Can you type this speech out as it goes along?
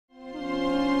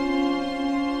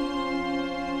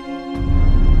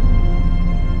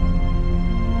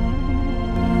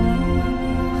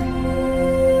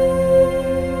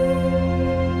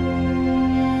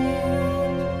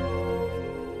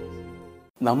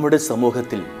നമ്മുടെ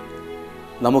സമൂഹത്തിൽ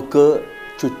നമുക്ക്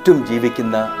ചുറ്റും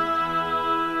ജീവിക്കുന്ന,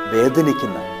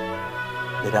 വേദനിക്കുന്ന,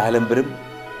 നിരാലംബരും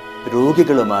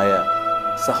രോഗികളുമായ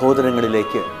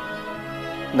സഹോദരങ്ങളിലേക്ക്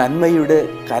നന്മയുടെ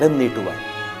കരം നീട്ടുവാൻ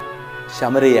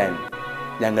ശമരിയൻ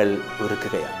ഞങ്ങൾ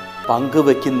ഒരുക്കുകയാണ്.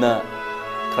 പങ്കുവയ്ക്കുന്ന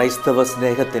ക്രൈസ്തവ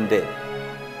സ്നേഹത്തിൻ്റെ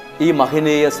ഈ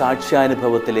മഹനീയ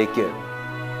സാക്ഷ്യാനുഭവത്തിലേക്ക്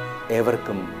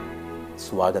ഏവർക്കും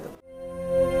സ്വാഗതം.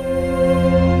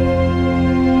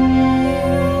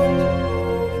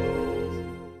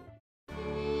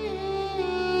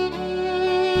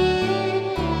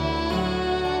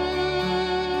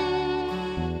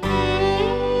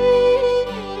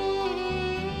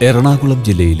 എറണാകുളം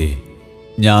ജില്ലയിലെ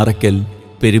ഞാറയ്ക്കൽ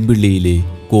പെരുമ്പിള്ളിയിലെ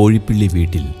കോഴിപ്പിള്ളി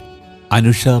വീട്ടിൽ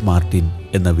അനുഷ മാർട്ടിൻ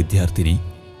എന്ന വിദ്യാർത്ഥിനി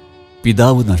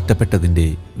പിതാവ് നഷ്ടപ്പെട്ടതിൻ്റെ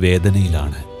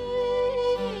വേദനയിലാണ്.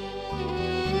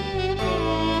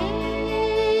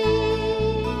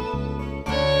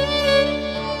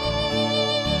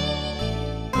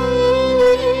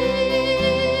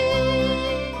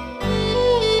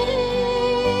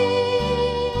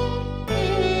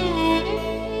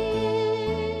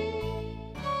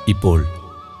 ഇപ്പോൾ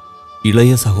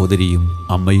ഇളയ സഹോദരിയും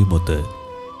അമ്മയുമൊത്ത്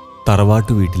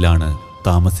തറവാട്ടു വീട്ടിലാണ്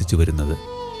താമസിച്ചു വരുന്നത്.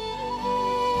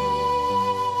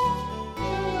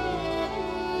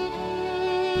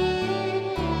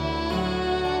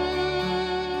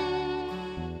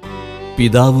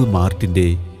 പിതാവ് മാർട്ടിൻ്റെ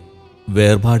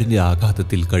വേർപാടിൻ്റെ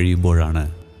ആഘാതത്തിൽ കഴിയുമ്പോഴാണ്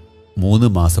 3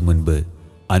 മാസം മുൻപ്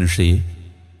അനുഷയെ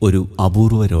ഒരു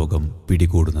അപൂർവ രോഗം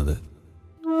പിടികൂടുന്നത്.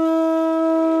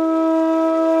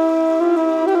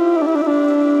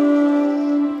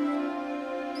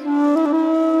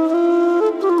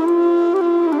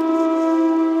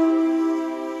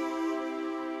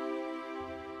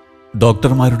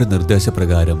 ഡോക്ടർമാരുടെ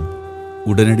നിർദ്ദേശപ്രകാരം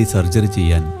ഉടനടി സർജറി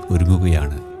ചെയ്യാൻ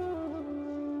ഒരുങ്ങുകയാണ്.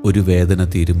 ഒരു വേദന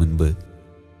തീരും മുൻപ്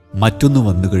മറ്റൊന്ന്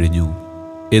വന്നു കഴിഞ്ഞു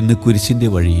എന്ന് കുരിശിൻ്റെ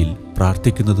വഴിയിൽ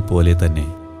പ്രാർത്ഥിക്കുന്നത് പോലെ തന്നെ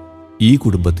ഈ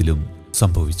കുടുംബത്തിലും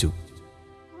സംഭവിച്ചു.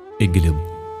 എങ്കിലും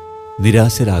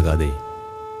നിരാശരാകാതെ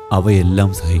അവയെല്ലാം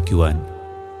സഹിക്കുവാൻ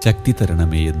ശക്തി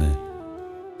തരണമേ എന്ന്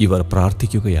ഇവർ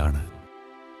പ്രാർത്ഥിക്കുകയാണ്.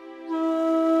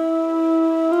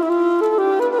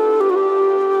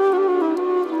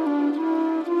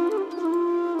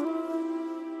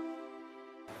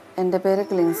 എൻ്റെ പേര്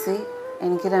ക്ലിൻസി.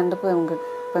 എനിക്ക് 2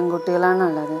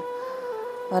 പെൺകുട്ടികളാണുള്ളത്.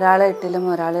 ഒരാൾ 8ലും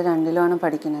ഒരാൾ 2ലുമാണ്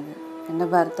പഠിക്കുന്നത്. എൻ്റെ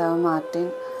ഭർത്താവ് മാർട്ടിൻ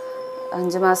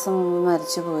 5 മാസം മുമ്പ്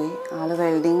മരിച്ചുപോയി. ആൾ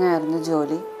വെൽഡിംഗ് ആയിരുന്നു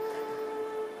ജോലി.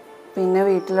 പിന്നെ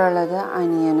വീട്ടിലുള്ളത്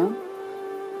അനിയനും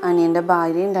അനിയൻ്റെ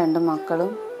ഭാര്യയും 2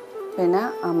 മക്കളും പിന്നെ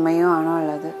അമ്മയും ആണോ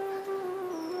ഉള്ളത്.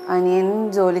 അനിയൻ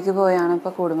ജോലിക്ക് പോയാണ്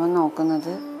ഇപ്പോൾ കുടുംബം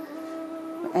നോക്കുന്നത്.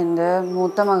 എൻ്റെ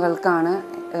മൂത്ത മകൾക്കാണ്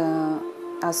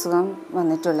അസുഖം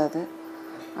വന്നിട്ടുള്ളത്.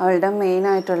 അവളുടെ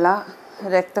മെയിനായിട്ടുള്ള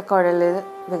രക്തക്കുഴൽ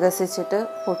വികസിച്ചിട്ട്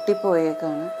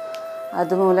പൊട്ടിപ്പോയേക്കാണ്.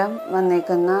 അതുമൂലം വന്ന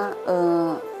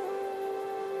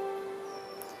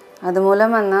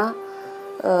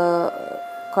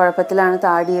കുഴപ്പത്തിലാണ്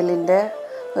താടിയെല്ലിൻ്റെ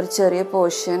ഒരു ചെറിയ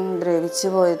പോർഷൻ ദ്രവിച്ചു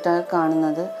പോയിട്ടാണ്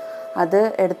കാണുന്നത്. അത്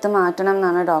എടുത്ത് മാറ്റണം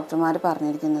എന്നാണ് ഡോക്ടർമാർ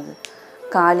പറഞ്ഞിരിക്കുന്നത്.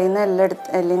 കാലിൽ നിന്ന്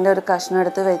എല്ലിൻ്റെ ഒരു കഷ്ണം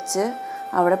എടുത്ത് വെച്ച്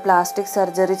അവിടെ പ്ലാസ്റ്റിക്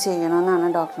സർജറി ചെയ്യണമെന്നാണ്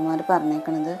ഡോക്ടർമാർ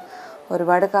പറഞ്ഞേക്കണത്.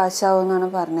 ഒരുപാട് കാശാവുമെന്നാണ്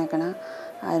പറഞ്ഞേക്കണത്.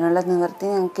 അതിനുള്ള നിവൃത്തി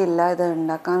ഞങ്ങൾക്കില്ല ഇത്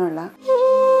ഉണ്ടാക്കാനുള്ള.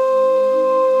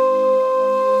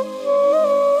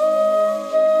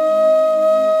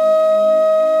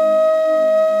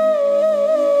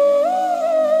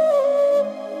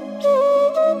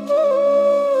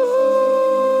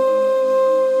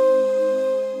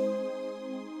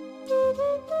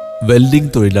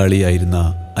 വെൽഡിംഗ് തൊഴിലാളിയായിരുന്ന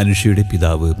അനുഷയുടെ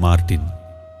പിതാവ് മാർട്ടിൻ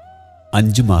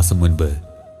 5 മാസം മുൻപ്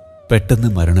പെട്ടെന്ന്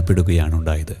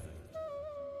മരണപ്പെടുകയാണുണ്ടായത്.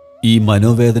 ഈ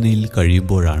മനോവേദനയിൽ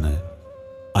കഴിയുമ്പോഴാണ്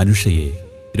അനുഷയെ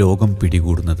രോഗം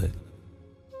പിടികൂടുന്നത്.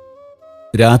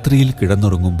 രാത്രിയിൽ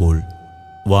കിടന്നുറങ്ങുമ്പോൾ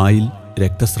വായിൽ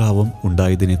രക്തസ്രാവം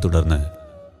ഉണ്ടായതിനെ തുടർന്ന്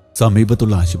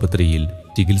സമീപത്തുള്ള ആശുപത്രിയിൽ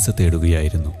ചികിത്സ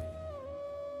തേടുകയായിരുന്നു.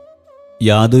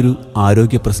 യാതൊരു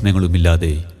ആരോഗ്യ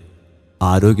പ്രശ്നങ്ങളുമില്ലാതെ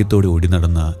ആരോഗ്യത്തോടെ ഓടി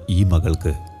നടന്ന ഈ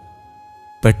മകൾക്ക്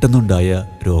പെട്ടെന്നുണ്ടായ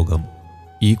രോഗം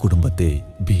ഈ കുടുംബത്തെ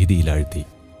ഭീതിയിലാഴ്ത്തി.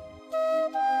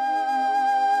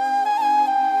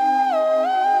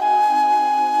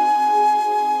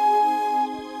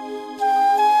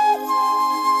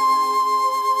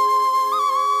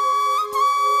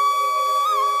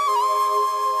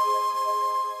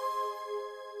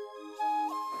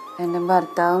 എൻ്റെ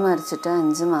ഭർത്താവ് മരിച്ചിട്ട്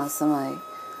 5 മാസമായി.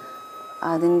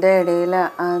 അതിൻ്റെ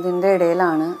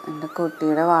ഇടയിലാണ് എൻ്റെ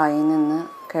കുട്ടിയുടെ വായിൽ നിന്ന്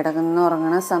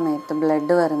കിടന്നുറങ്ങണ സമയത്ത്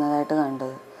ബ്ലഡ് വരുന്നതായിട്ട്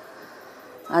കണ്ടത്.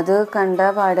 അത് കണ്ട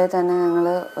പാടെ തന്നെ ഞങ്ങൾ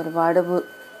ഒരുപാട്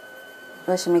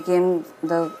വിഷമിക്കുകയും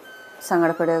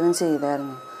സങ്കടപ്പെടുകയും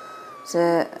ചെയ്തായിരുന്നു. പക്ഷേ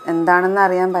എന്താണെന്ന്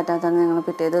അറിയാൻ പറ്റാത്തത് ഞങ്ങൾ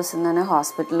പിറ്റേ ദിവസം തന്നെ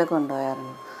ഹോസ്പിറ്റലിൽ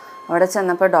കൊണ്ടുപോയായിരുന്നു. അവിടെ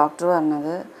ചെന്നപ്പോൾ ഡോക്ടർ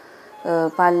പറഞ്ഞത്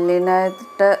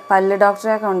പല്ല്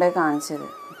ഡോക്ടറെ കൊണ്ടുപോയി കാണിച്ചത്.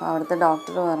 അപ്പോൾ അവിടുത്തെ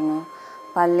ഡോക്ടർ പറഞ്ഞു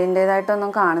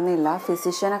പല്ലിൻ്റേതായിട്ടൊന്നും കാണുന്നില്ല,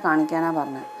 ഫിസിഷ്യനെ കാണിക്കാനാണ്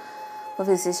പറഞ്ഞത്. അപ്പോൾ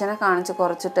ഫിസിഷ്യനെ കാണിച്ച്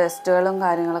കുറച്ച് ടെസ്റ്റുകളും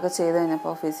കാര്യങ്ങളൊക്കെ ചെയ്ത്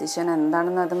കഴിഞ്ഞപ്പോൾ ഫിസിഷ്യൻ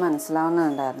എന്താണെന്ന് അത്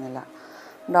മനസ്സിലാവുന്നുണ്ടായിരുന്നില്ല.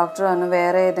 ഡോക്ടർ പറഞ്ഞു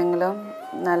വേറെ ഏതെങ്കിലും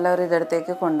നല്ലൊരു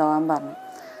ഇടത്തേക്ക് കൊണ്ടുപോകാൻ പറഞ്ഞു.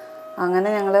 അങ്ങനെ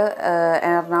ഞങ്ങൾ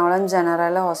എറണാകുളം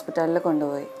ജനറൽ ഹോസ്പിറ്റലിൽ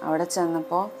കൊണ്ടുപോയി. അവിടെ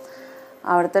ചെന്നപ്പോൾ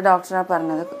അവിടുത്തെ ഡോക്ടറാണ്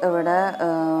പറഞ്ഞത് ഇവിടെ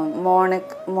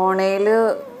മോണയിൽ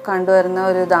കണ്ടുവരുന്ന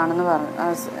ഒരു ഇതാണെന്ന് പറഞ്ഞു,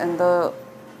 എന്തോ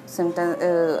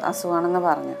അസുഖമാണെന്ന്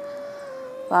പറഞ്ഞു.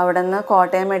 അപ്പോൾ അവിടെ നിന്ന്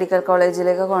കോട്ടയം മെഡിക്കൽ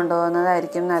കോളേജിലേക്ക്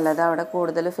കൊണ്ടുപോകുന്നതായിരിക്കും നല്ലത്, അവിടെ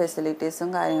കൂടുതൽ ഫെസിലിറ്റീസും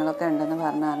കാര്യങ്ങളൊക്കെ ഉണ്ടെന്ന്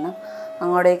പറഞ്ഞ കാരണം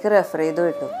അങ്ങോട്ടേക്ക് റെഫർ ചെയ്ത്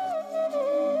വിട്ടു.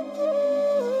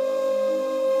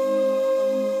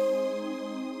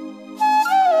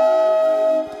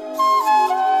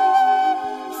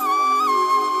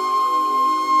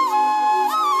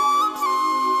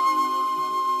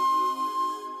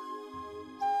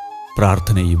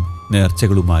 പ്രാർത്ഥനയും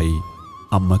നേർച്ചകളുമായി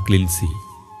അമ്മ ക്ലിൻസി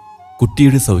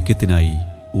കുട്ടിയുടെ സൗഖ്യത്തിനായി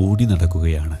ഓടി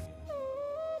നടക്കുകയാണ്.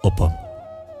 ഒപ്പം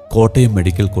കോട്ടയം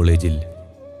മെഡിക്കൽ കോളേജിൽ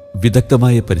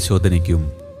വിദഗ്ധമായ പരിശോധനയ്ക്കും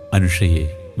അനുഷയെ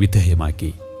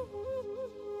വിധേയമാക്കി.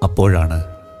 അപ്പോഴാണ്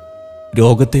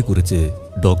രോഗത്തെക്കുറിച്ച്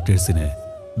ഡോക്ടേഴ്സിന്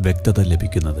വ്യക്തത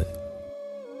ലഭിക്കുന്നത്.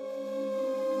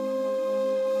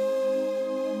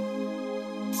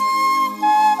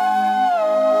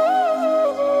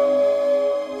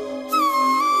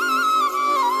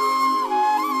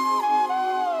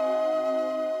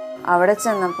 അവിടെ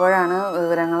ചെന്നപ്പോഴാണ്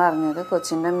വിവരങ്ങൾ അറിഞ്ഞത്.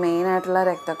 കൊച്ചിൻ്റെ മെയിനായിട്ടുള്ള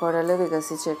രക്തക്കുഴൽ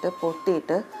വികസിച്ചിട്ട്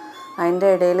പൊട്ടിയിട്ട് അതിൻ്റെ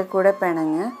ഇടയിൽ കൂടെ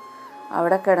പിണഞ്ഞ്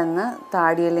അവിടെ കിടന്ന്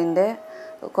താടിയലിൻ്റെ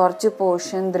കുറച്ച്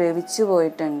പോർഷൻ ദ്രവിച്ചു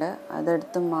പോയിട്ടുണ്ട്,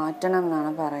 അതെടുത്ത് മാറ്റണം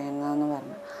എന്നാണ് പറയുന്നതെന്ന്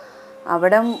പറഞ്ഞു.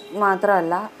 അവിടെ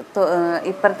മാത്രമല്ല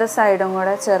ഇപ്പുറത്തെ സൈഡും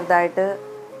കൂടെ ചെറുതായിട്ട്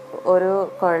ഒരു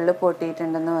കുഴൽ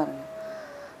പൊട്ടിയിട്ടുണ്ടെന്ന് പറഞ്ഞു.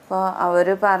 അപ്പോൾ അവർ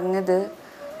പറഞ്ഞത്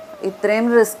ഇത്രയും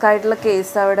റിസ്ക് ആയിട്ടുള്ള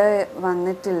കേസ് അവിടെ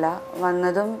വന്നിട്ടില്ല,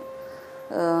 വന്നതും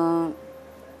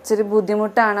ഇച്ചിരി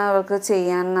ബുദ്ധിമുട്ടാണ് അവർക്ക്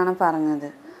ചെയ്യാനെന്നാണ് പറഞ്ഞത്.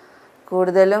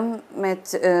 കൂടുതലും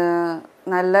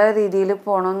നല്ല രീതിയിൽ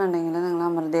പോകണമെന്നുണ്ടെങ്കിൽ നിങ്ങൾ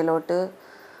അമൃതയിലോട്ട്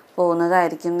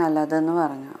പോകുന്നതായിരിക്കും നല്ലതെന്ന്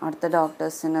പറഞ്ഞു. അവിടുത്തെ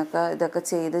ഡോക്ടേഴ്സിനൊക്കെ ഇതൊക്കെ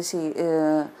ചെയ്ത്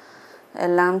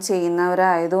എല്ലാം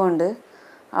ചെയ്യുന്നവരായതുകൊണ്ട്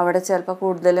അവിടെ ചിലപ്പോൾ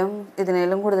കൂടുതലും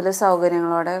ഇതിനേലും കൂടുതൽ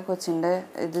സൗകര്യങ്ങളോടെ കൊച്ചിൻ്റെ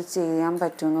ഇത് ചെയ്യാൻ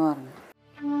പറ്റുമെന്ന് പറഞ്ഞു.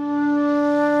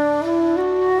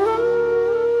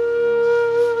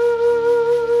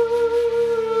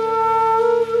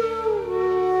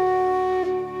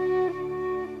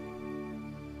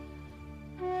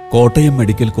 കോട്ടയം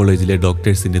മെഡിക്കൽ കോളേജിലെ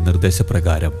ഡോക്ടേഴ്സിന്റെ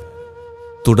നിർദ്ദേശപ്രകാരം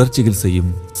തുടർ ചികിത്സയും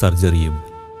സർജറിയും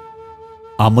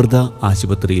അമൃത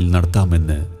ആശുപത്രിയിൽ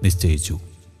നടത്താമെന്ന് നിശ്ചയിച്ചു.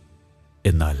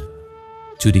 എന്നാൽ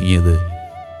ചുരുങ്ങിയത്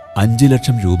 5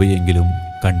 ലക്ഷം രൂപയെങ്കിലും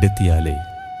കണ്ടെത്തിയാലേ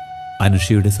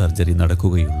അനുഷയുടെ സർജറി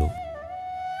നടക്കുകയുള്ളൂ.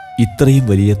 ഇത്രയും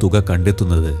വലിയ തുക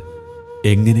കണ്ടെത്തുന്നത്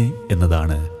എങ്ങനെ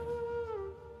എന്നതാണ്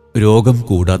രോഗം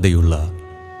കൂടാതെയുള്ള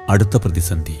അടുത്ത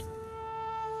പ്രതിസന്ധി.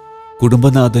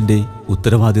 കുടുംബനാഥന്റെ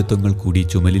ഉത്തരവാദിത്വങ്ങൾ കൂടി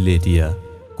ചുമലിലേറ്റിയ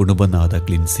കുടുംബനാഥ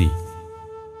ക്ലിൻസി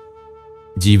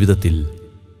ജീവിതത്തിൽ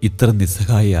ഇത്ര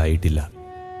നിസ്സഹായയായിട്ടില്ല.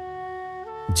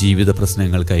 ജീവിത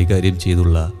പ്രശ്നങ്ങൾ കൈകാര്യം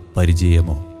ചെയ്തുള്ള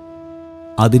പരിചയമോ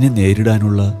അതിനെ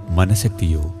നേരിടാനുള്ള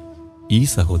മനഃശക്തിയോ ഈ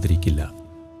സഹോദരിക്കില്ല.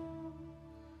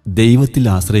 ദൈവത്തിൽ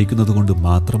ആശ്രയിക്കുന്നതുകൊണ്ട്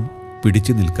മാത്രം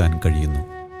പിടിച്ചു നിൽക്കാൻ കഴിയുന്നു.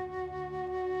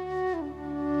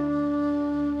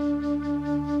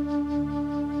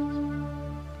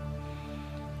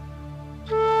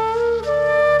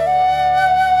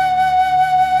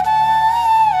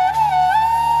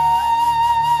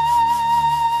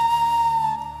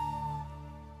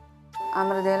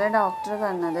 അമൃതയിലെ ഡോക്ടർ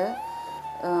പറഞ്ഞത്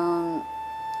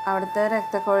അവിടുത്തെ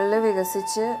രക്തക്കുഴൽ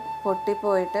വികസിച്ച്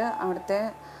പൊട്ടിപ്പോയിട്ട് അവിടുത്തെ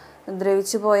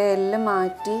ദ്രവിച്ചു പോയ എല്ല്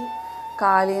മാറ്റി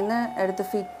കാലിൽ നിന്ന് എടുത്ത്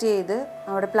ഫിറ്റ് ചെയ്ത്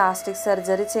അവിടെ പ്ലാസ്റ്റിക്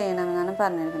സർജറി ചെയ്യണമെന്നാണ്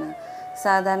പറഞ്ഞിരിക്കുന്നത്.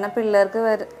 സാധാരണ പിള്ളേർക്ക്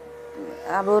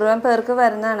അപൂർവം പേർക്ക്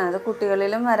വരുന്നതാണ്, അത്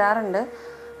കുട്ടികളിലും വരാറുണ്ട്.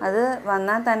 അത്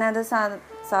വന്നാൽ തന്നെ അത്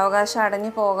സാവകാശം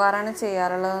അടഞ്ഞു പോകാറാണ്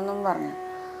ചെയ്യാറുള്ളതെന്നും പറഞ്ഞു.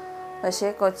 പക്ഷേ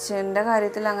കൊച്ചിൻ്റെ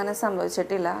കാര്യത്തിൽ അങ്ങനെ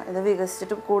സംഭവിച്ചിട്ടില്ല. ഇത്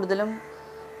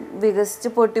വികസിച്ച്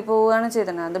പൊട്ടിപ്പോവുകയാണ്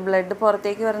ചെയ്തിരുന്നത്. അത് ബ്ലഡ്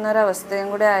പുറത്തേക്ക് വരുന്ന ഒരവസ്ഥയും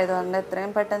കൂടെ ആയതുകൊണ്ട്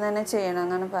എത്രയും പെട്ടെന്ന് തന്നെ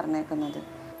ചെയ്യണമെന്നാണ് പറഞ്ഞേക്കുന്നത്.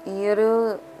 ഈ ഒരു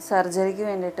സർജറിക്ക്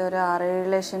വേണ്ടിയിട്ട് ഒരു 6-7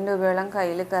 ലക്ഷം രൂപയോളം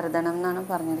കയ്യിൽ കരുതണം എന്നാണ്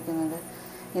പറഞ്ഞിരിക്കുന്നത്.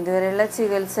 ഇതുവരെയുള്ള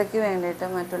ചികിത്സയ്ക്ക് വേണ്ടിയിട്ട്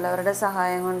മറ്റുള്ളവരുടെ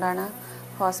സഹായം കൊണ്ടാണ്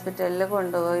ഹോസ്പിറ്റലിൽ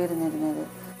കൊണ്ടുപോയിരുന്നിരുന്നത്.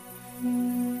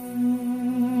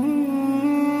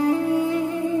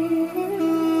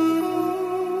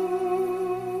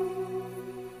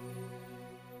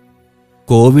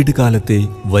 കോവിഡ് കാലത്തെ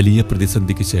വലിയ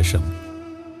പ്രതിസന്ധിക്ക് ശേഷം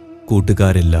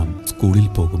കൂട്ടുകാരെല്ലാം സ്കൂളിൽ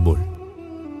പോകുമ്പോൾ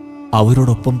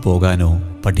അവരോടൊപ്പം പോകാനോ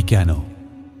പഠിക്കാനോ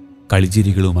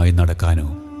കളിച്ചിരികളുമായി നടക്കാനോ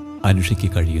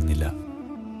അനുഷയ്ക്ക് കഴിയുന്നില്ല.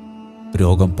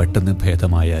 രോഗം പെട്ടെന്ന്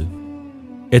ഭേദമായാൽ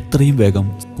എത്രയും വേഗം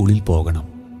സ്കൂളിൽ പോകണം.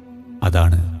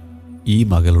 അതാണ് ഈ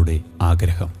മകളുടെ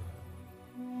ആഗ്രഹം.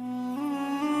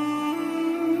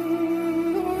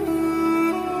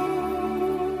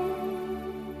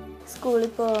 സ്കൂളിൽ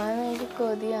പോകാൻ എനിക്ക്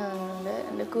കൊതിയാവുന്നുണ്ട്.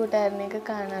 എൻ്റെ കൂട്ടുകാരനെയൊക്കെ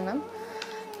കാണണം.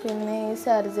 പിന്നെ ഈ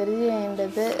സർജറി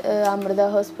ചെയ്യേണ്ടത് അമൃത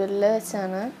ഹോസ്പിറ്റലിൽ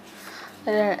വെച്ചാണ്.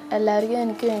 എല്ലാവർക്കും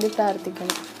എനിക്ക് വേണ്ടി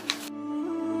പ്രാർത്ഥിക്കണം.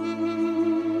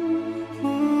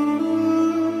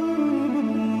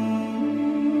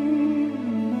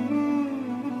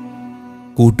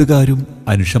 കൂട്ടുകാരും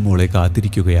അനുഷ മോളെ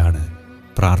കാത്തിരിക്കുകയാണ്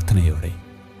പ്രാർത്ഥനയോടെ.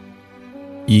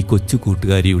 ഈ കൊച്ചു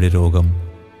കൂട്ടുകാരിയുടെ രോഗം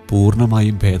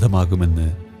പൂർണ്ണമായും ഭേദമാകുമെന്ന്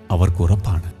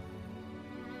അവർക്കുറപ്പാണ്.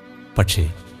 പക്ഷേ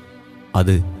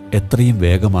അത് എത്രയും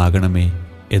വേഗമാകണമേ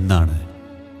എന്നാണ്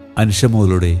അനുഷ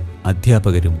മോളുടെ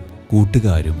അധ്യാപകരും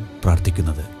കൂട്ടുകാരും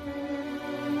പ്രാർത്ഥിക്കുന്നത്.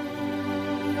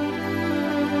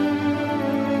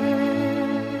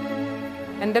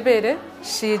 എൻ്റെ പേര്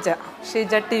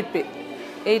ഷീജ TP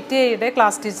 80A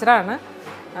ക്ലാസ് ടീച്ചറാണ്.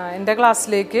 എൻ്റെ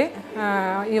ക്ലാസ്സിലേക്ക്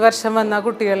ഈ വർഷം വന്ന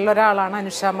കുട്ടികളിൽ ഒരാളാണ്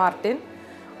അനുഷ മാർട്ടിൻ.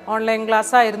 ഓൺലൈൻ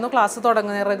ക്ലാസ് ആയിരുന്നു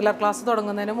റെഗുലർ ക്ലാസ്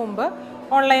തുടങ്ങുന്നതിന് മുമ്പ്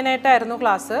ഓൺലൈനായിട്ടായിരുന്നു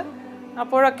ക്ലാസ്.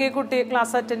 അപ്പോഴൊക്കെ കുട്ടി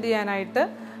ക്ലാസ് അറ്റൻഡ് ചെയ്യാനായിട്ട്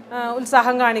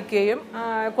ഉത്സാഹം കാണിക്കുകയും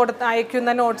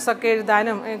അയക്കുന്ന നോട്ട്സൊക്കെ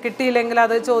എഴുതാനും കിട്ടിയില്ലെങ്കിൽ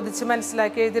അത് ചോദിച്ച്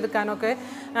മനസ്സിലാക്കി എഴുതിയെടുക്കാനൊക്കെ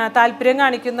താല്പര്യം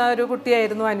കാണിക്കുന്ന ഒരു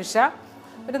കുട്ടിയായിരുന്നു അനുഷ.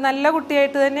 ഒരു നല്ല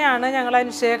കുട്ടിയായിട്ട് തന്നെയാണ് ഞങ്ങൾ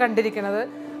അനുഷയെ കണ്ടിരിക്കുന്നത്.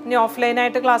 ഇനി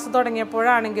ഓഫ്ലൈനായിട്ട് ക്ലാസ്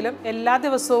തുടങ്ങിയപ്പോഴാണെങ്കിലും എല്ലാ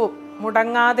ദിവസവും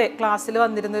മുടങ്ങാതെ ക്ലാസ്സിൽ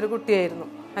വന്നിരുന്നൊരു കുട്ടിയായിരുന്നു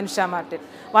അനുഷ മാർട്ടിൻ.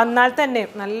 വന്നാൽ തന്നെ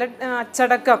നല്ല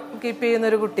അച്ചടക്കം കീപ്പ്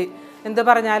ചെയ്യുന്നൊരു കുട്ടി. എന്ത്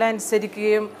പറഞ്ഞാലും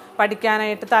അനുസരിക്കുകയും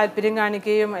പഠിക്കാനായിട്ട് താല്പര്യം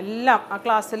കാണിക്കുകയും എല്ലാം ആ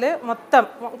ക്ലാസ്സിൽ മൊത്തം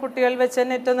കുട്ടികൾ വെച്ച്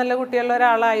തന്നെ ഏറ്റവും നല്ല കുട്ടികളുടെ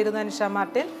ഒരാളായിരുന്നു അനുഷ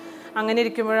മാർട്ടിൻ. അങ്ങനെ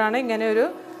ഇരിക്കുമ്പോഴാണ് ഇങ്ങനെ ഒരു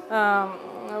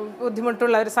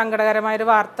ബുദ്ധിമുട്ടുള്ള ഒരു സങ്കടകരമായൊരു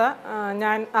വാർത്ത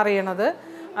ഞാൻ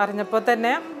അറിഞ്ഞപ്പോൾ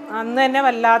തന്നെ അന്ന് തന്നെ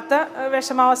വല്ലാത്ത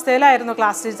വിഷമാവസ്ഥയിലായിരുന്നു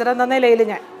ക്ലാസ് ടീച്ചർ എന്ന നിലയിൽ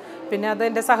ഞാൻ. പിന്നെ അത്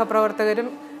എൻ്റെ സഹപ്രവർത്തകരും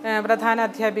പ്രധാന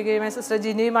അധ്യാപികയുമായ സിസ്റ്റർ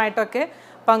ജിനിയുമായിട്ടൊക്കെ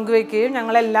പങ്കുവയ്ക്കുകയും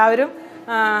ഞങ്ങളെല്ലാവരും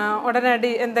ഉടനടി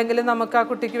എന്തെങ്കിലും നമുക്ക് ആ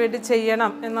കുട്ടിക്ക് വേണ്ടി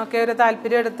ചെയ്യണം എന്നൊക്കെ ഒരു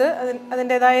താല്പര്യം എടുത്ത്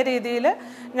അതിൻ്റേതായ രീതിയിൽ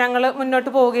ഞങ്ങൾ മുന്നോട്ട്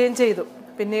പോവുകയും ചെയ്തു.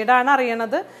 പിന്നീടാണ്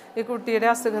അറിയണത് ഈ കുട്ടിയുടെ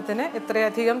അസുഖത്തിന്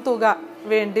ഇത്രയധികം തുക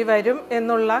വേണ്ടി വരും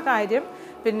എന്നുള്ള കാര്യം.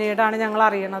 പിന്നീടാണ് ഞങ്ങൾ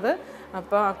അറിയണത്.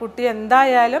 അപ്പോൾ ആ കുട്ടി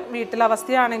എന്തായാലും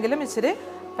വീട്ടിലവസ്ഥയാണെങ്കിലും ഇച്ചിരി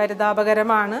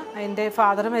പരിതാപകരമാണ്. അതിൻ്റെ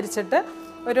ഫാദർ മരിച്ചിട്ട്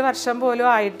 1 വർഷം പോലും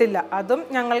ആയിട്ടില്ല. അതും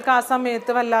ഞങ്ങൾക്ക് ആ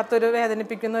സമയത്ത് വല്ലാത്തൊരു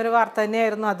വേദനിപ്പിക്കുന്ന ഒരു വാർത്ത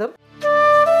തന്നെയായിരുന്നു അതും.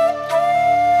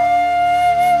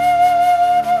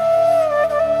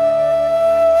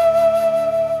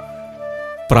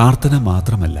 പ്രാർത്ഥന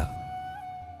മാത്രമല്ല,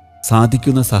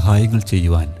 സാധിക്കുന്ന സഹായങ്ങൾ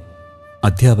ചെയ്യുവാൻ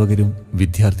അധ്യാപകരും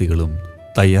വിദ്യാർത്ഥികളും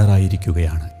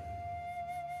തയ്യാറായിരിക്കുകയാണ്.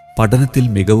 പഠനത്തിൽ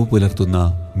മികവ് പുലർത്തുന്ന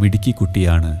മിടുക്കി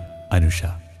കുട്ടിയാണ് അനുഷ.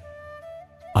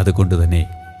 അതുകൊണ്ട് തന്നെ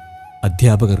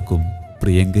അധ്യാപകർക്കും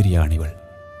പ്രിയങ്കരിയാണിവൾ.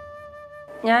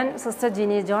 ഞാൻ sister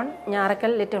Jini John,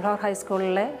 Njarakkal little flower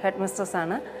ഹൈസ്കൂളിലെ ഹെഡ്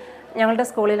മിസ്ട്രസ്സാണ്. ഞങ്ങളുടെ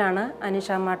സ്കൂളിലാണ്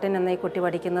അനുഷ മാർട്ടിൻ എന്ന ഈ കുട്ടി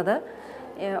പഠിക്കുന്നത്.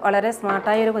 വളരെ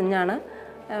സ്മാർട്ടായൊരു കുഞ്ഞാണ്.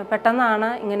 പെട്ടെന്നാണ്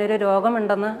ഇങ്ങനൊരു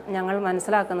രോഗമുണ്ടെന്ന് ഞങ്ങൾ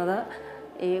മനസ്സിലാക്കുന്നത്.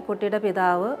 ഈ കുട്ടിയുടെ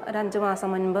പിതാവ് ഒരു 5 മാസം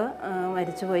മുൻപ്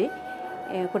മരിച്ചുപോയി.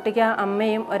 കുട്ടിക്ക്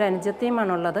അമ്മയും ഒരു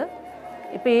അനുജത്തിയുമാണുള്ളത്.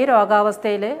 ഇപ്പോൾ ഈ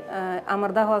രോഗാവസ്ഥയിൽ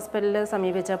അമൃത ഹോസ്പിറ്റലിൽ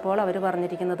സമീപിച്ചപ്പോൾ അവർ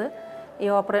പറഞ്ഞിരിക്കുന്നത്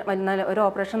ഒരു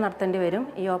ഓപ്പറേഷൻ നടത്തേണ്ടി വരും.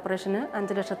 ഈ ഓപ്പറേഷന്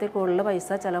 5 ലക്ഷത്തിൽ കൂടുതൽ പൈസ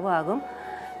ചിലവാകും.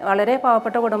 വളരെ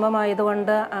പാവപ്പെട്ട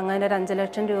കുടുംബമായതുകൊണ്ട് അങ്ങനെ ഒരു 5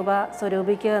 ലക്ഷം രൂപ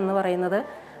സ്വരൂപിക്കുക എന്ന് പറയുന്നത്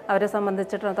അവരെ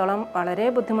സംബന്ധിച്ചിടത്തോളം വളരെ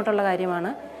ബുദ്ധിമുട്ടുള്ള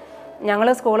കാര്യമാണ്. ഞങ്ങൾ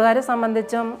സ്കൂളുകാരെ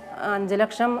സംബന്ധിച്ചും 5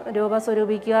 ലക്ഷം രൂപ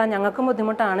സ്വരൂപിക്കുക ഞങ്ങൾക്കും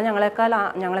ബുദ്ധിമുട്ടാണ്.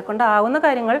 ഞങ്ങളെക്കൊണ്ട് ആവുന്ന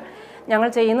കാര്യങ്ങൾ ഞങ്ങൾ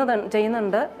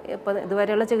ചെയ്യുന്നുണ്ട്. ഇപ്പോൾ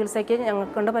ഇതുവരെയുള്ള ചികിത്സയ്ക്ക്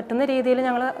ഞങ്ങൾക്കൊണ്ട് പറ്റുന്ന രീതിയിൽ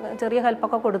ഞങ്ങൾ ചെറിയ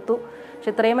ഹെൽപ്പൊക്കെ കൊടുത്തു.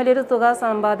 പക്ഷെ ഇത്രയും വലിയൊരു തുക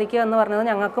സമ്പാദിക്കുക എന്ന് പറഞ്ഞത്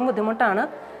ഞങ്ങൾക്കും ബുദ്ധിമുട്ടാണ്.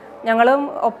 ഞങ്ങളും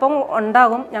ഒപ്പം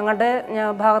ഉണ്ടാകും. ഞങ്ങളുടെ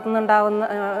ഭാഗത്തു നിന്നുണ്ടാകുന്ന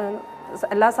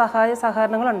എല്ലാ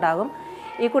സഹകരണങ്ങളും ഉണ്ടാകും.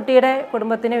 ഈ കുട്ടിയുടെ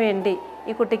കുടുംബത്തിന് വേണ്ടി,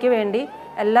 ഈ കുട്ടിക്ക് വേണ്ടി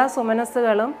എല്ലാ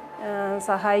സുമനസ്സുകളും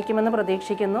സഹായിക്കുമെന്ന്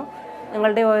പ്രതീക്ഷിക്കുന്നു.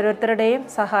 നിങ്ങളുടെ ഓരോരുത്തരുടെയും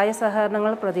സഹായ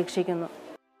സഹകരണങ്ങൾ പ്രതീക്ഷിക്കുന്നു.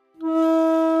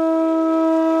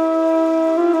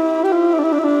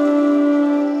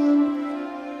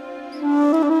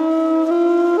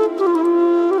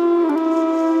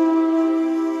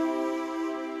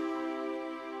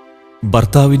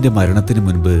 ഭർത്താവിൻ്റെ മരണത്തിന്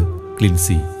മുൻപ്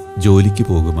ക്ലിൻസി ജോലിക്ക്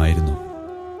പോകുമായിരുന്നു.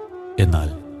 എന്നാൽ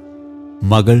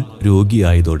മകൾ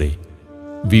രോഗിയായതോടെ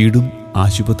വീടും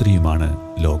ആശുപത്രിയുമാണ്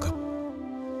ലോകം.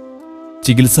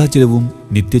 ചികിത്സാ ചിലവും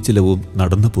നിത്യച്ചിലവും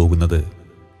നടന്നു പോകുന്നത്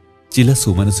ചില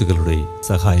സുമനസ്സുകളുടെ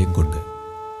സഹായം കൊണ്ട്.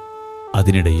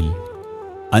 അതിനിടയിൽ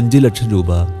 5 ലക്ഷം രൂപ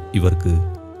ഇവർക്ക്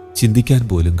ചിന്തിക്കാൻ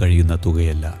പോലും കഴിയുന്ന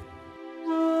തുകയല്ല.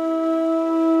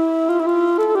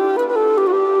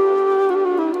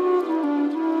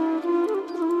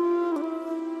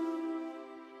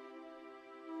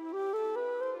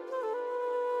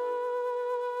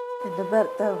 എൻ്റെ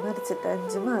ഭർത്താവ് മരിച്ചിട്ട്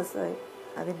 5 മാസമായി.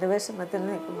 അതിൻ്റെ വിഷമത്തിൽ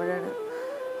നിൽക്കുമ്പോഴാണ്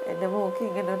എൻ്റെ മോക്ക്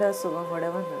ഇങ്ങനെ ഒരു അസുഖം കൂടെ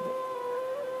വന്നത്.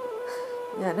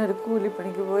 ഞാനൊരു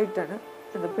കൂലിപ്പണിക്ക് പോയിട്ടാണ്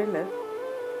എൻ്റെ പിള്ളേർ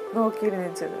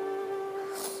നോക്കിയിരുന്നത്.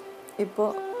 ഇപ്പോൾ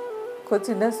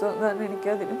കൊച്ചിൻ്റെ അസുഖം കാരണം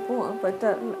എനിക്കതിന് പോകാൻ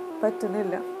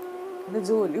പറ്റുന്നില്ല. എൻ്റെ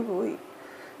ജോലി പോയി.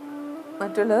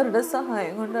 മറ്റുള്ളവരുടെ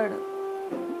സഹായം കൊണ്ടാണ്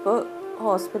ഇപ്പോൾ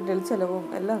ഹോസ്പിറ്റൽ ചിലവും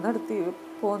എല്ലാം നടത്തി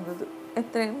പോകുന്നത്.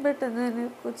 എത്രയും പെട്ടെന്ന് തന്നെ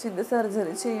കൊച്ചിൻ്റെ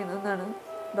സർജറി ചെയ്യണമെന്നാണ്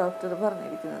ഡോക്ടർ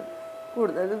പറഞ്ഞിരിക്കുന്നത്.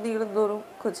 കൂടുതൽ നീളും തോറും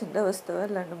കൊച്ചിൻ്റെ അവസ്ഥ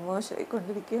വല്ലാണ്ട്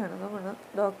മോശമായിക്കൊണ്ടിരിക്കുകയാണെന്നാണ്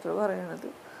ഡോക്ടർ പറയണത്.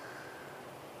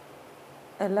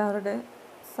 എല്ലാവരുടെ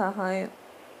സഹായം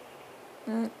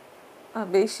ഞാൻ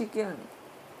അപേക്ഷിക്കുകയാണ്.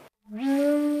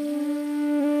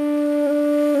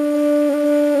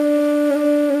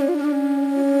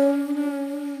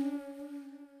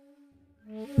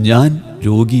 ഞാൻ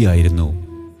രോഗിയായിരുന്നു.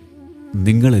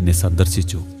 നിങ്ങൾ എന്നെ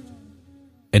സന്ദർശിച്ചു.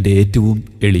 എൻ്റെ ഏറ്റവും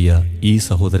എളിയ ഈ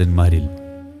സഹോദരന്മാരിൽ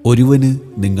ഒരുവന്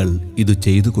നിങ്ങൾ ഇത്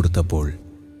ചെയ്തു കൊടുത്തപ്പോൾ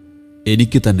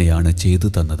എനിക്ക് തന്നെയാണ് ചെയ്തു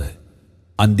തന്നത്.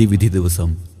 അന്ത്യവിധി ദിവസം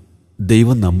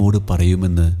ദൈവം നമ്മോട്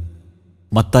പറയുമെന്ന്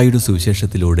മത്തായിയുടെ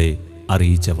സുവിശേഷത്തിലൂടെ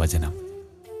അറിയിച്ച വചനം.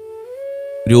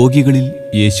 രോഗികളിൽ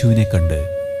യേശുവിനെ കണ്ട്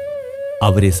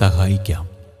അവരെ സഹായിക്കാം.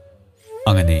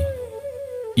 അങ്ങനെ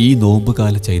ഈ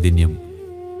നോമ്പുകാല ചൈതന്യം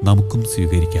നമുക്കും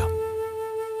സ്വീകരിക്കാം.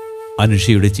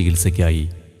 അനുഷയുടെ ചികിത്സയ്ക്കായി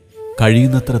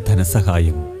കഴിയുന്നത്ര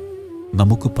ധനസഹായം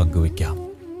നമുക്ക് പങ്കുവയ്ക്കാം.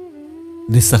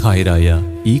 നിസ്സഹായരായ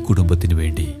ഈ കുടുംബത്തിനു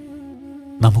വേണ്ടി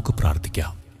നമുക്ക്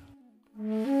പ്രാർത്ഥിക്കാം.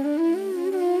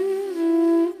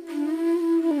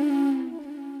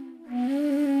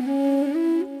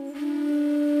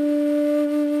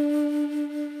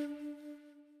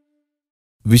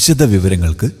 വിശദ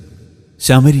വിവരങ്ങൾക്ക്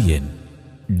ശമരിയൻ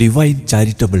divine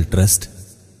charitable trust,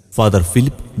 father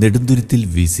Philip Nedumthuruthil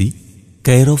VC,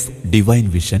 care of divine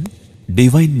vision,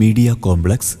 divine media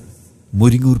complex,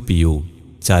 Muringoor PO,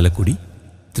 Chalakudy,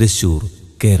 Thrissur,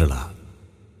 Kerala.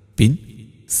 Pin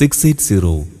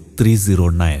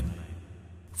 680309.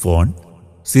 Phone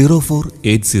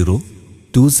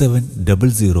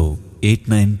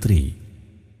 048027000893.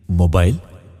 Mobile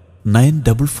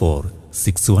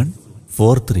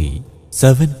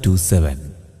 9446143727.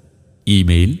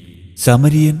 Email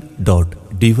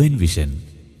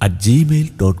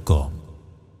samariyan.divinevision@gmail.com.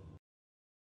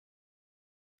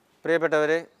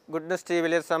 പ്രിയപ്പെട്ടവരെ, ഗുഡ്നസ്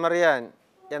ടിവിയിലെ സമറിയാൻ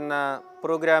എന്ന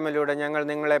പ്രോഗ്രാമിലൂടെ ഞങ്ങൾ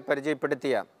നിങ്ങളെ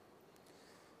പരിചയപ്പെടുത്തിയ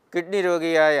കിഡ്നി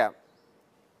രോഗിയായ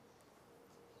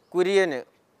കുര്യന്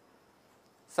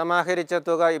സമാഹരിച്ച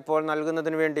തുക ഇപ്പോൾ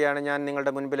നൽകുന്നതിന് വേണ്ടിയാണ് ഞാൻ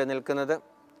നിങ്ങളുടെ മുൻപിൽ നിൽക്കുന്നത്.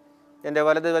 എൻ്റെ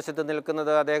വലതുവശത്ത്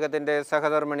നിൽക്കുന്നത് അദ്ദേഹത്തിൻ്റെ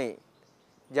സഹധർമ്മിണി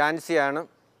ജാൻസിയാണ്.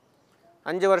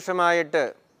 5 വർഷമായിട്ട്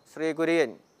ശ്രീ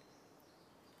കുര്യൻ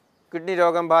കിഡ്നി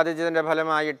രോഗം ബാധിച്ചതിൻ്റെ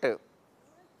ഫലമായിട്ട്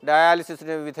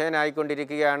ഡയാലിസിസിന്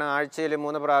വിധേയനായിക്കൊണ്ടിരിക്കുകയാണ്. ആഴ്ചയിൽ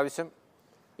 3 പ്രാവശ്യം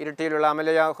ഇരിട്ടിയിലുള്ള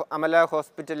അമല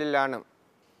ഹോസ്പിറ്റലിലാണ്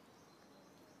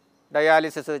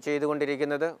ഡയാലിസിസ്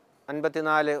ചെയ്തുകൊണ്ടിരിക്കുന്നത്.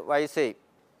 54 വയസ്സേ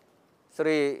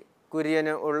ശ്രീ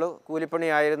കുര്യന് ഉള്ളൂ.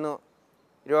 കൂലിപ്പണിയായിരുന്നു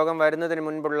രോഗം വരുന്നതിന്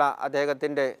മുൻപുള്ള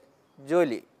അദ്ദേഹത്തിൻ്റെ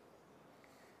ജോലി.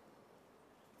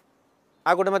 ആ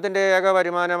കുടുംബത്തിൻ്റെ ഏക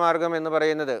വരുമാന മാർഗം എന്ന്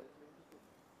പറയുന്നത്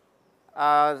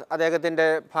അദ്ദേഹത്തിൻ്റെ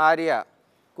ഭാര്യ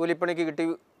കൂലിപ്പണിക്ക് കിട്ടി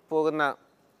പോകുന്ന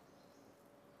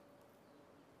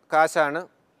കാശാണ്.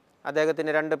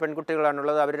 അദ്ദേഹത്തിന് 2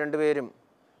 പെൺകുട്ടികളാണുള്ളത്. അവർ 2 പേരും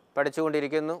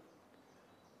പഠിച്ചുകൊണ്ടിരിക്കുന്നു.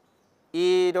 ഈ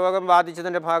രോഗം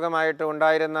ബാധിച്ചതിൻ്റെ ഭാഗമായിട്ട്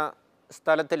ഉണ്ടായിരുന്ന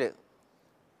സ്ഥലത്തിൽ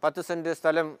 10 സെൻറ്റ്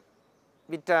സ്ഥലം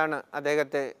വിറ്റാണ്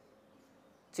അദ്ദേഹത്തെ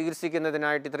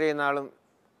ചികിത്സിക്കുന്നതിനായിട്ട് ഇത്രയും നാളും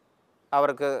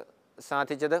അവർക്ക്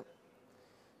സാധിച്ചത്.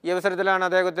 ഈ അവസരത്തിലാണ്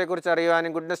അദ്ദേഹത്തെക്കുറിച്ച്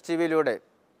അറിയുവാനും ഗുഡ്നസ് ടിവിയിലൂടെ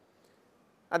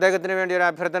അദ്ദേഹത്തിന് വേണ്ടി ഒരു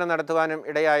അഭ്യർത്ഥന നടത്തുവാനും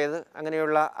ഇടയായത്.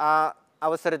 അങ്ങനെയുള്ള ആ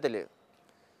അവസരത്തിൽ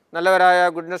നല്ലവരായ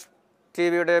ഗുഡ്നസ്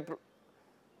ടിവിയുടെ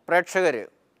പ്രേക്ഷകർ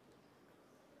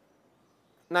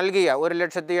നൽകിയ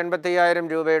 1,85,000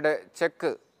 രൂപയുടെ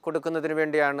ചെക്ക് കൊടുക്കുന്നതിന്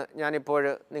വേണ്ടിയാണ് ഞാനിപ്പോൾ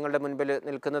നിങ്ങളുടെ മുൻപിൽ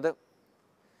നിൽക്കുന്നത്.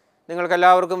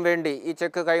 നിങ്ങൾക്കെല്ലാവർക്കും വേണ്ടി ഈ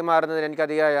ചെക്ക് കൈമാറുന്നതിന് എനിക്ക്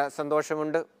അതിയായ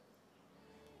സന്തോഷമുണ്ട്.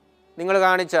 നിങ്ങൾ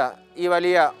കാണിച്ച ഈ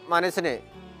വലിയ മനസ്സിനെ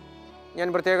ഞാൻ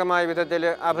പ്രത്യേകമായ വിധത്തിൽ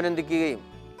അഭിനന്ദിക്കുകയും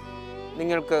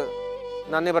നിങ്ങൾക്ക്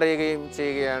നന്ദി പറയുകയും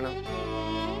ചെയ്യുകയാണ്.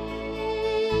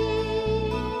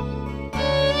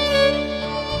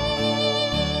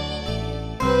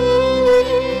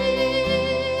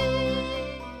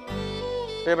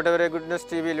 പ്രിയപ്പെട്ടവരെ, ഗുഡ്നസ്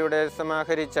ടിവിയിലൂടെ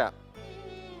സമാഹരിച്ച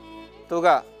തുക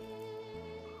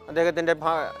അദ്ദേഹത്തിൻ്റെ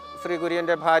ശ്രീ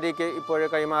കുര്യൻ്റെ ഭാര്യയ്ക്ക് ഇപ്പോൾ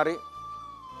കൈമാറി.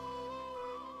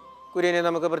 കുര്യനെ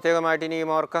നമുക്ക് പ്രത്യേകമായിട്ട് ഇനിയും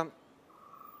ഓർക്കാം.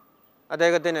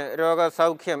 അദ്ദേഹത്തിന്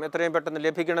രോഗസൗഖ്യം എത്രയും പെട്ടെന്ന്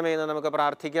ലഭിക്കണമേ എന്ന് നമുക്ക്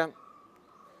പ്രാർത്ഥിക്കാം.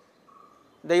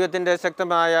 ദൈവത്തിൻ്റെ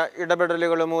ശക്തമായ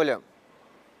ഇടപെടലുകൾ മൂലം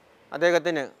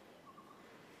അദ്ദേഹത്തിന്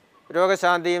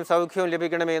രോഗശാന്തിയും സൗഖ്യവും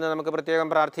ലഭിക്കണമേ എന്ന് നമുക്ക് പ്രത്യേകം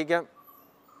പ്രാർത്ഥിക്കാം.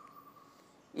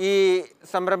 ഈ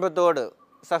സംരംഭത്തോട്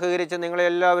സഹകരിച്ച്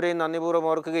നിങ്ങളെല്ലാവരെയും നന്ദിപൂർവ്വം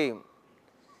ഓർക്കുകയും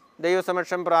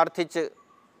ദൈവസമക്ഷം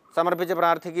സമർപ്പിച്ച്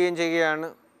പ്രാർത്ഥിക്കുകയും ചെയ്യുകയാണ്.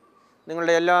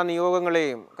 നിങ്ങളുടെ എല്ലാ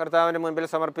നിയോഗങ്ങളെയും കർത്താവിൻ്റെ മുൻപിൽ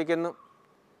സമർപ്പിക്കുന്നു.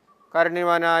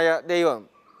 കാരുണ്യവാനായ ദൈവം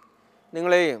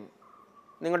നിങ്ങളെയും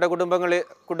നിങ്ങളുടെ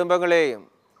കുടുംബങ്ങളെയും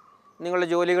നിങ്ങളുടെ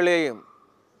ജോലികളെയും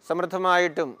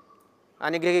സമൃദ്ധമായിട്ടും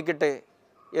അനുഗ്രഹിക്കട്ടെ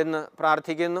എന്ന്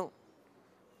പ്രാർത്ഥിക്കുന്നു.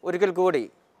 ഒരിക്കൽ കൂടി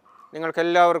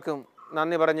നിങ്ങൾക്കെല്ലാവർക്കും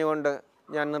നന്ദി പറഞ്ഞുകൊണ്ട്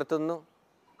ഞാൻ നിർത്തുന്നു.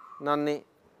 നന്ദി.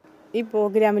 ഈ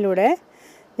പ്രോഗ്രാമിലൂടെ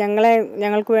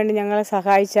ഞങ്ങൾക്ക് വേണ്ടി ഞങ്ങളെ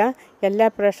സഹായിച്ച എല്ലാ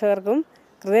പ്രേക്ഷകർക്കും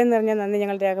ഹൃദയം നിറഞ്ഞ നന്ദി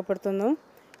ഞങ്ങൾ രേഖപ്പെടുത്തുന്നു.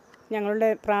 ഞങ്ങളുടെ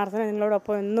പ്രാർത്ഥന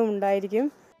നിങ്ങളോടൊപ്പം എന്നും ഉണ്ടായിരിക്കും.